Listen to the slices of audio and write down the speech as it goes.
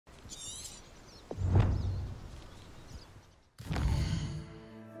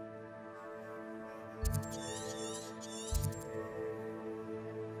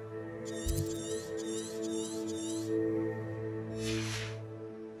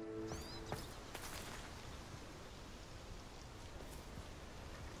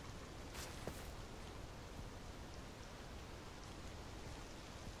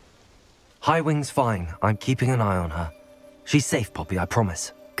Highwing's fine. I'm keeping an eye on her. She's safe, Poppy, I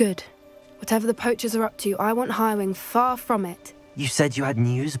promise. Good. Whatever the poachers are up to, I want Highwing far from it. You said you had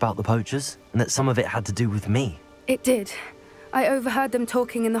news about the poachers, and that some of it had to do with me. It did. I overheard them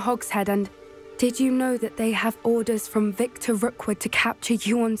talking in the Hogshead, and did you know that they have orders from Victor Rookwood to capture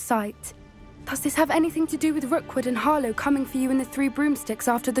you on sight? Does this have anything to do with Rookwood and Harlow coming for you in the Three Broomsticks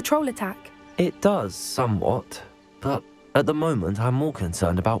after the troll attack? It does, somewhat. But at the moment, I'm more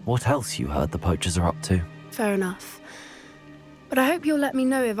concerned about what else you heard the poachers are up to. Fair enough. But I hope you'll let me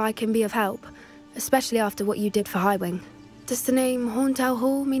know if I can be of help, especially after what you did for Highwing. Does the name Horntail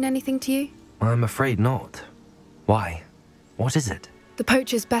Hall mean anything to you? I'm afraid not. Why? What is it? The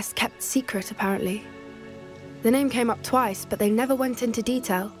poachers' best-kept secret, apparently. The name came up twice, but they never went into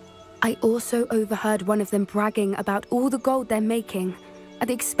detail. I also overheard one of them bragging about all the gold they're making, at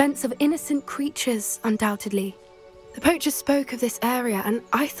the expense of innocent creatures, undoubtedly. The poachers spoke of this area, and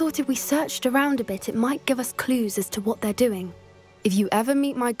I thought if we searched around a bit, it might give us clues as to what they're doing. If you ever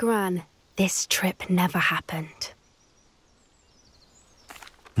meet my gran, this trip never happened.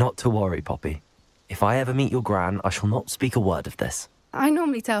 Not to worry, Poppy. If I ever meet your gran, I shall not speak a word of this. I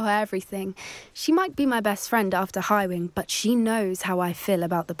normally tell her everything. She might be my best friend after Highwing, but she knows how I feel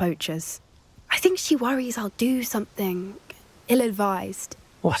about the poachers. I think she worries I'll do something ill-advised.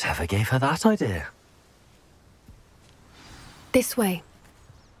 Whatever gave her that idea? This way.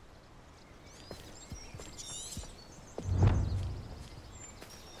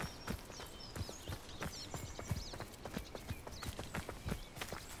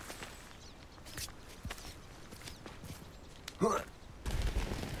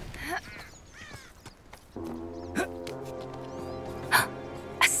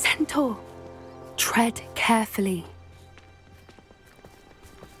 A centaur. Tread carefully.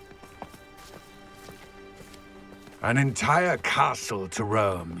 An entire castle to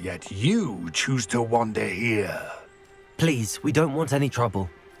roam, yet you choose to wander here. Please, we don't want any trouble.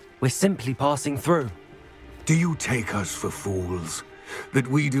 We're simply passing through. Do you take us for fools? That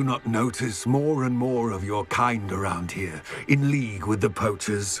we do not notice more and more of your kind around here, in league with the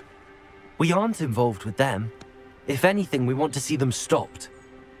poachers? We aren't involved with them. If anything, we want to see them stopped.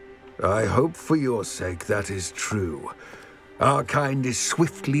 I hope for your sake that is true. Our kind is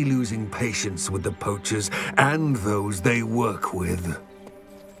swiftly losing patience with the poachers and those they work with.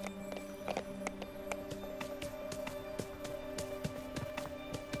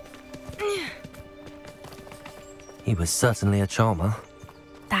 He was certainly a charmer.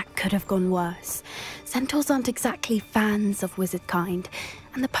 That could have gone worse. Centaurs aren't exactly fans of wizard kind,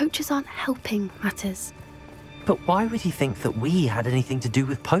 and the poachers aren't helping matters. But why would he think that we had anything to do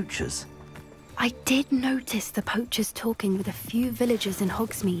with poachers? I did notice the poachers talking with a few villagers in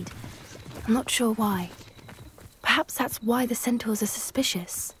Hogsmeade. I'm not sure why. Perhaps that's why the centaurs are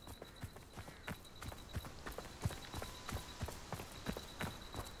suspicious.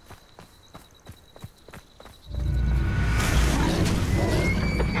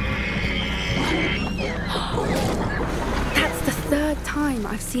 That's the third time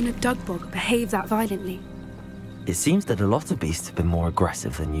I've seen a dugbog behave that violently. It seems that a lot of beasts have been more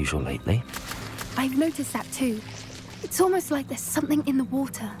aggressive than usual lately. I've noticed that too. It's almost like there's something in the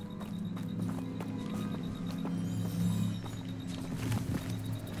water.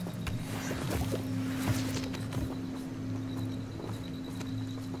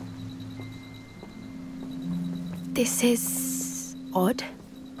 This is odd.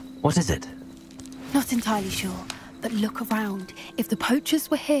 What is it? Not entirely sure, but look around. If the poachers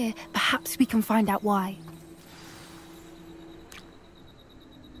were here, perhaps we can find out why.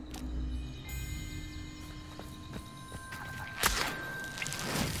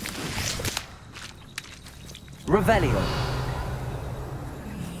 Revelio.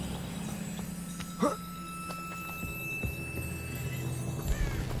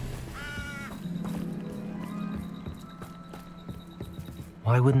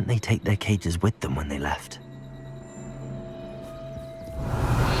 Why wouldn't they take their cages with them when they left?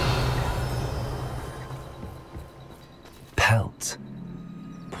 Pelts.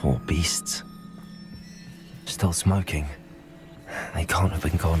 Poor beasts. Still smoking. They can't have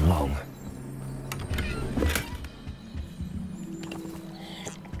been gone long.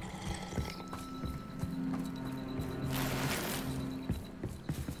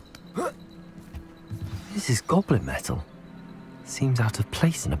 This is goblin metal. Seems out of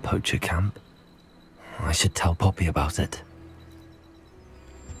place in a poacher camp. I should tell Poppy about it.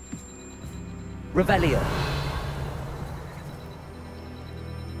 Revelio.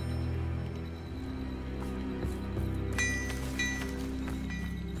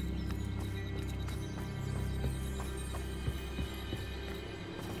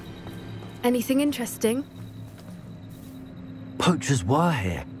 Anything interesting? Poachers were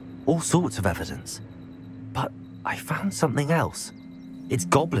here. All sorts of evidence. But I found something else. It's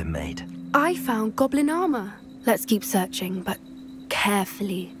goblin-made. I found goblin armor. Let's keep searching, but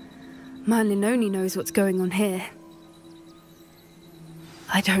carefully. Merlin only knows what's going on here.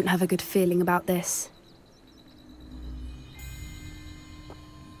 I don't have a good feeling about this.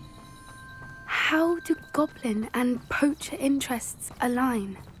 How do goblin and poacher interests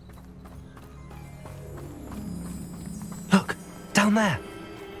align? Look, down there.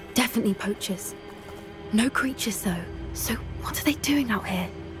 Definitely poachers. No creatures though, so what are they doing out here?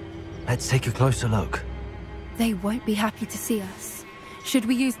 Let's take a closer look. They won't be happy to see us. Should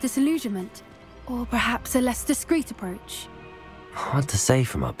we use disillusionment? Or perhaps a less discreet approach? Hard to say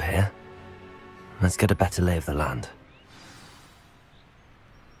from up here. Let's get a better lay of the land.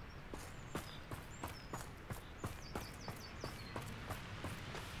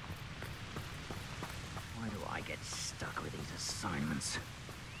 Why do I get stuck with these assignments?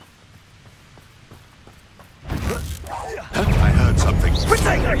 I heard something.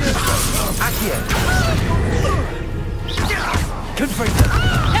 Accio! Confront them!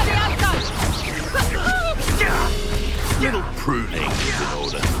 Little pruning is in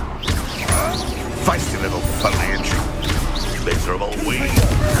order. Feisty little foliage. Miserable weed.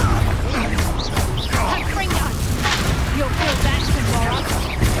 You'll feel that tomorrow.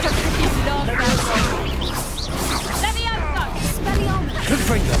 Just as you love Levioso!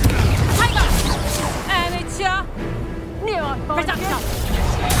 Confront them! Tiger! Amateur! Near Reductor!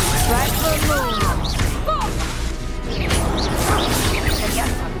 Drag the moon!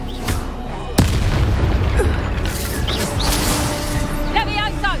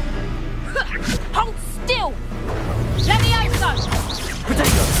 Levioso! Hold still! Levioso!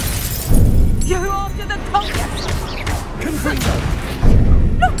 Potato! You're after the conquest! Confringo!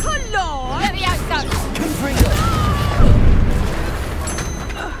 Look alive! Levioso! Confringo!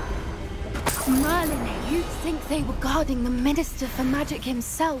 Merlin, you'd think they were guarding the Minister for Magic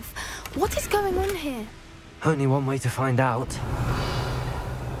himself. What is going on here? Only one way to find out.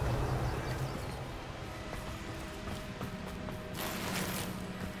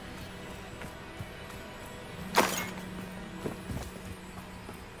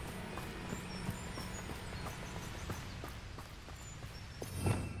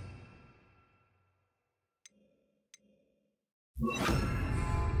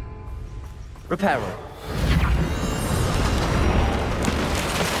 Reparo.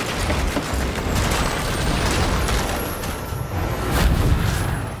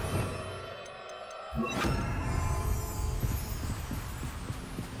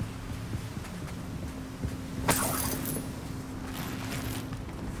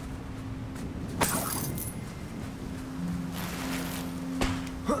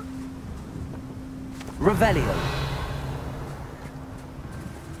 Revelio.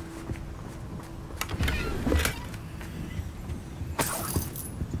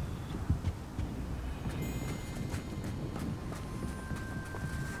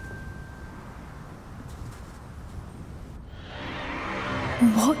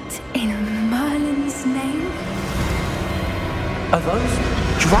 What in Merlin's name? Are those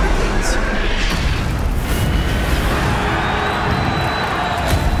dragons?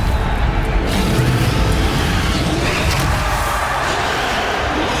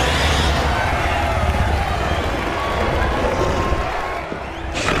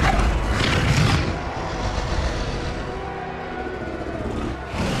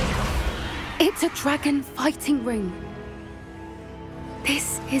 It's a dragon fighting ring.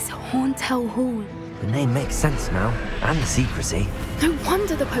 This is Hauntel Hall. The name makes sense now, and the secrecy. No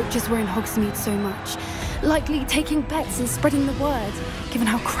wonder the poachers were in Hogsmeade so much. Likely taking bets and spreading the word, given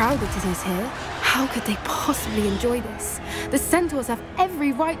how crowded it is here. How could they possibly enjoy this? The centaurs have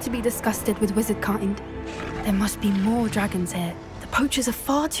every right to be disgusted with wizard kind. There must be more dragons here. The poachers are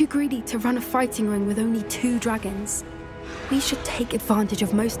far too greedy to run a fighting ring with only 2 dragons. We should take advantage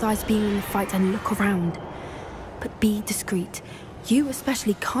of most eyes being in the fight and look around. But be discreet. You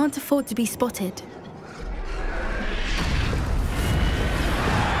especially can't afford to be spotted.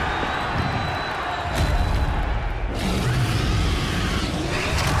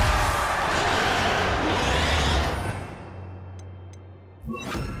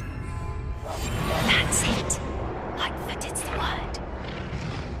 That's it. Lightfooted's the word.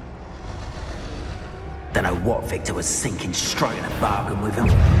 Don't know what Victor was thinking, striking a bargain with him.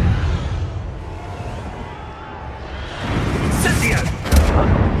 Incendio!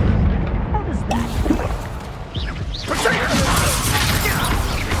 How does that?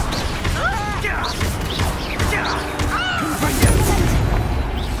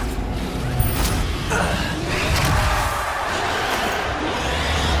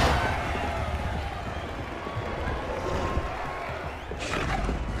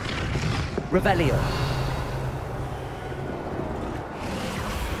 Revelio.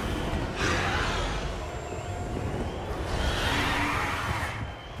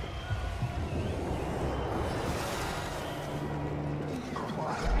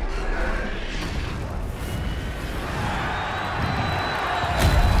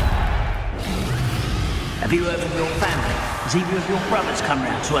 Have you heard from your family? Has either of your brothers come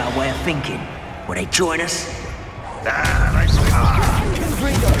round to our way of thinking? Will they join us?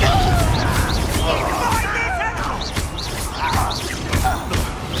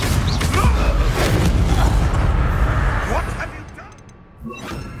 What have you done?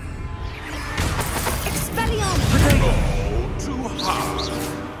 Expelliarmus! All too hard.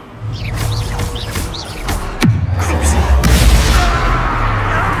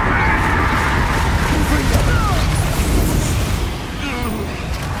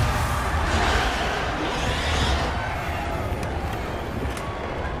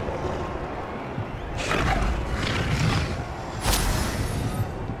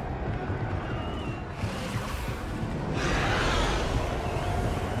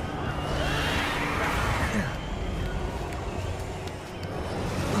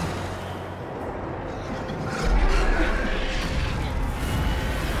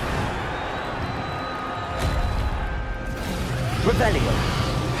 Revelio.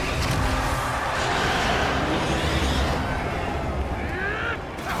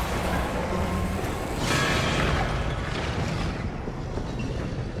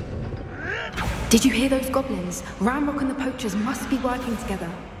 Did you hear those goblins? Ramrock and the poachers must be working together.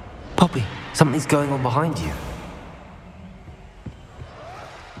 Poppy, something's going on behind you.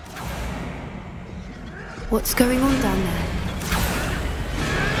 What's going on down there?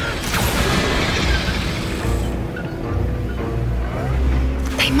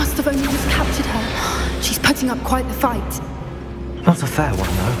 They must have only just captured her. She's putting up quite the fight. Not a fair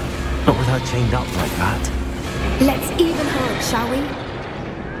one, though. Not with her chained up like that. Let's even her up, shall we?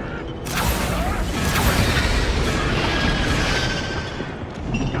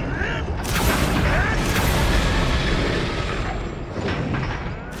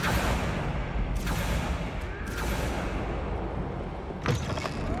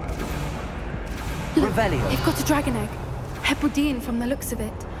 Revelio. They've got a dragon egg. Hebridean from the looks of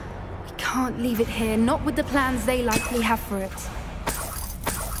it. We can't leave it here, not with the plans they likely have for it.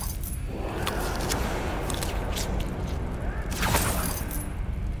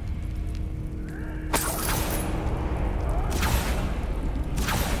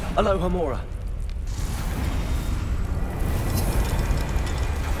 Hello, Hamora.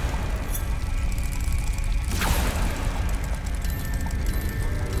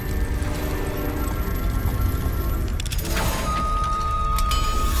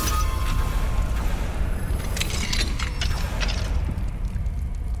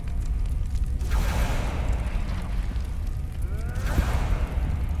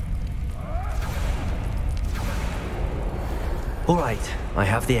 All right, I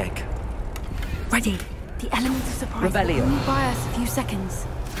have the egg. Ready. The element of surprise Revelio. will only buy us a few seconds.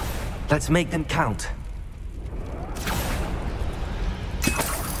 Let's make them count.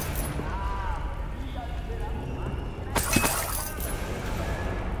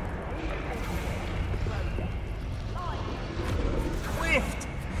 Swift!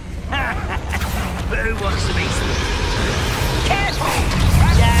 Who wants to be swift? Careful!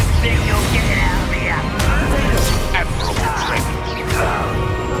 Don't think you'll get out of here!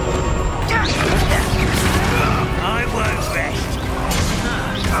 I won't rest.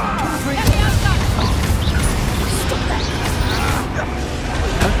 Stop that!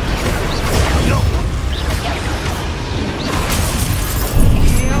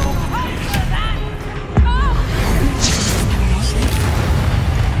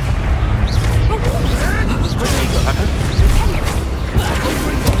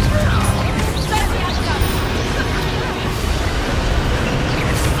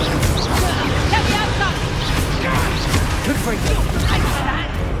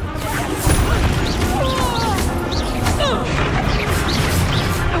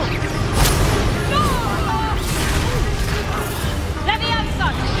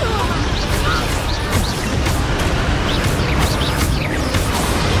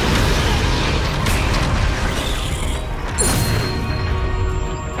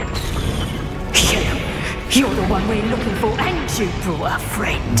 You're the one we're looking for, and you brought a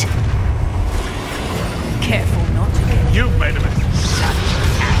friend. Careful not to get... You've made a mess.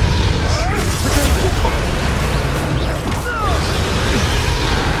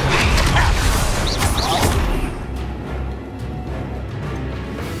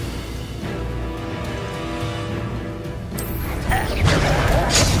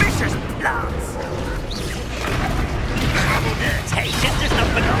 Vicious blood!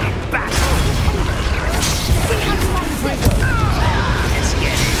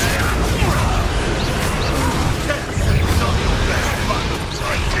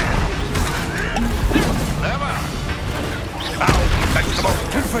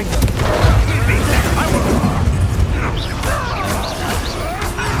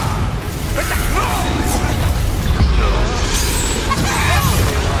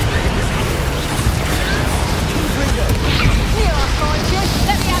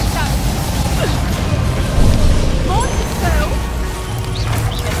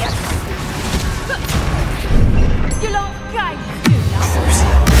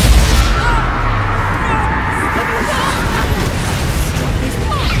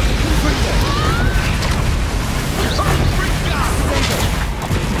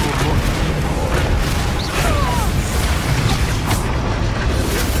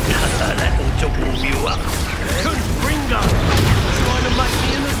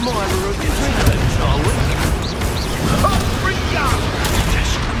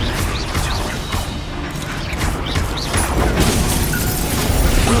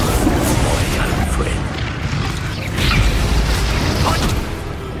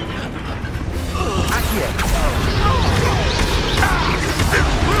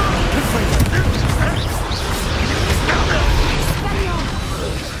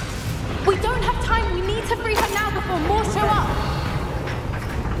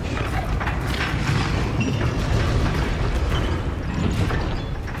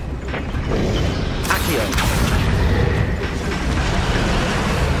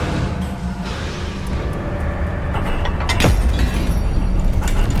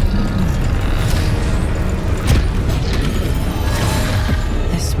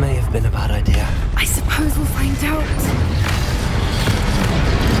 have been a bad idea. I suppose we'll find out.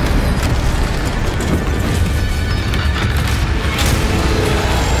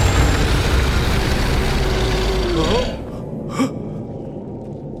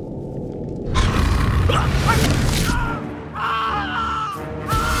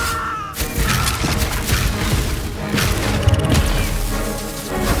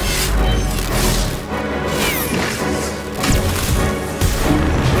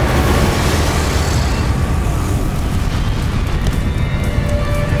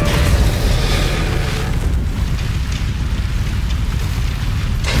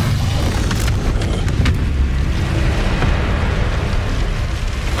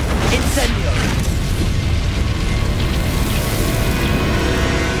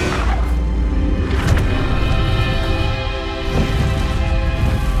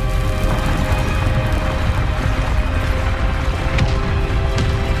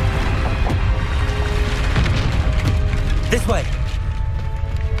 This way!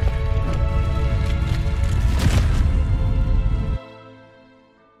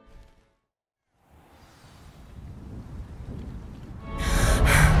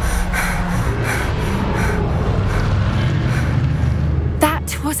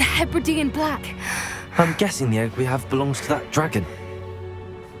 That was a Hebridean black. I'm guessing the egg we have belongs to that dragon.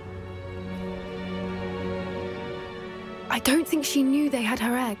 I don't think she knew they had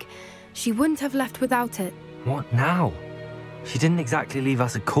her egg. She wouldn't have left without it. What now? She didn't exactly leave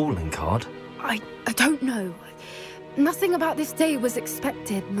us a calling card. I don't know. Nothing about this day was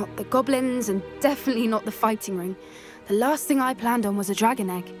expected. Not the goblins, and definitely not the fighting ring. The last thing I planned on was a dragon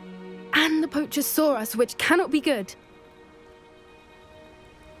egg. And the poachers saw us, which cannot be good.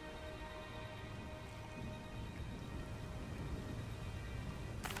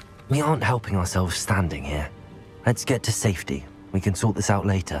 We aren't helping ourselves standing here. Let's get to safety. We can sort this out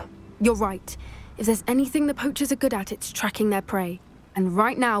later. You're right. If there's anything the poachers are good at, it's tracking their prey. And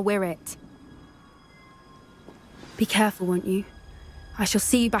right now, we're it. Be careful, won't you? I shall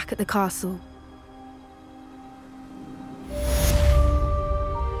see you back at the castle.